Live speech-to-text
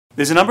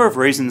There's a number of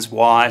reasons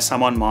why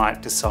someone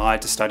might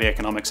decide to study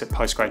economics at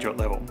postgraduate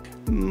level.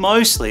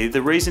 Mostly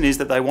the reason is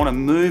that they want to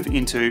move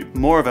into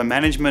more of a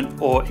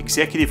management or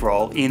executive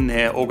role in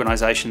their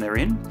organisation they're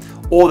in,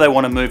 or they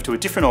want to move to a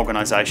different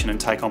organisation and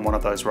take on one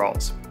of those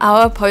roles.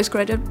 Our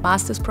postgraduate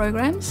master's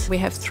programs, we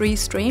have 3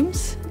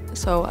 streams.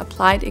 So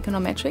applied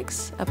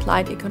econometrics,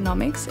 applied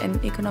economics and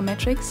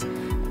econometrics,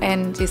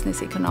 and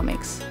business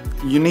economics.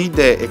 You need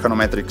the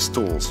econometrics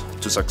tools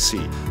to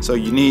succeed. So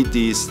you need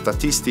the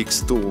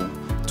statistics tool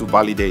to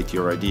validate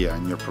your idea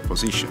and your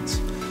propositions.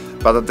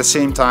 But at the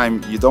same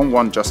time, you don't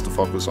want just to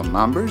focus on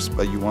numbers,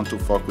 but you want to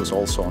focus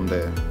also on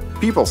the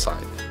people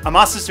side. A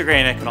master's degree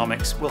in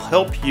economics will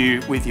help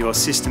you with your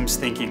systems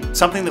thinking,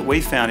 something that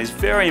we found is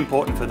very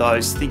important for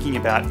those thinking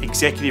about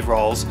executive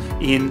roles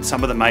in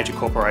some of the major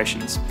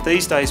corporations.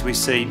 These days we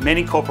see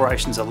many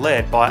corporations are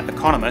led by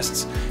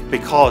economists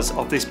because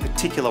of this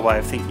particular way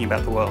of thinking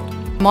about the world.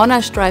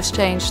 Monash drives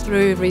change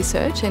through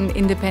research, and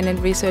independent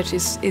research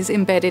is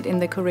embedded in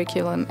the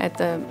curriculum at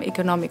the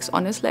economics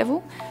honours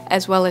level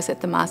as well as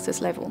at the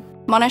master's level.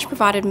 Monash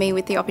provided me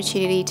with the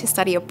opportunity to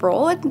study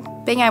abroad.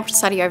 Being able to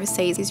study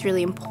overseas is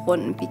really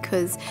important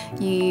because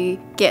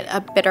you get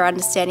a better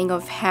understanding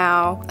of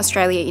how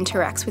Australia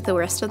interacts with the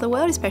rest of the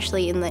world,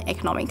 especially in the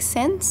economic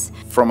sense.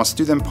 From a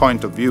student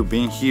point of view,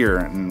 being here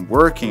and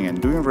working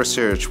and doing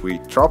research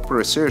with top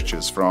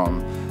researchers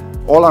from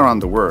all around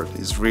the world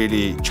is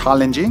really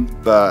challenging,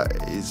 but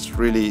it's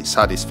really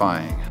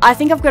satisfying. I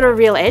think I've got a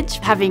real edge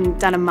having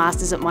done a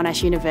master's at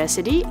Monash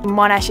University.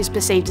 Monash is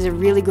perceived as a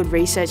really good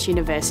research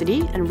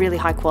university and really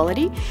high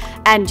quality.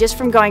 And just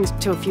from going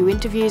to a few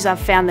interviews, I've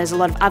found there's a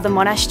lot of other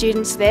Monash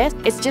students there.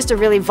 It's just a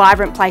really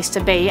vibrant place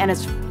to be, and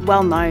it's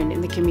well known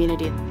in the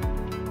community.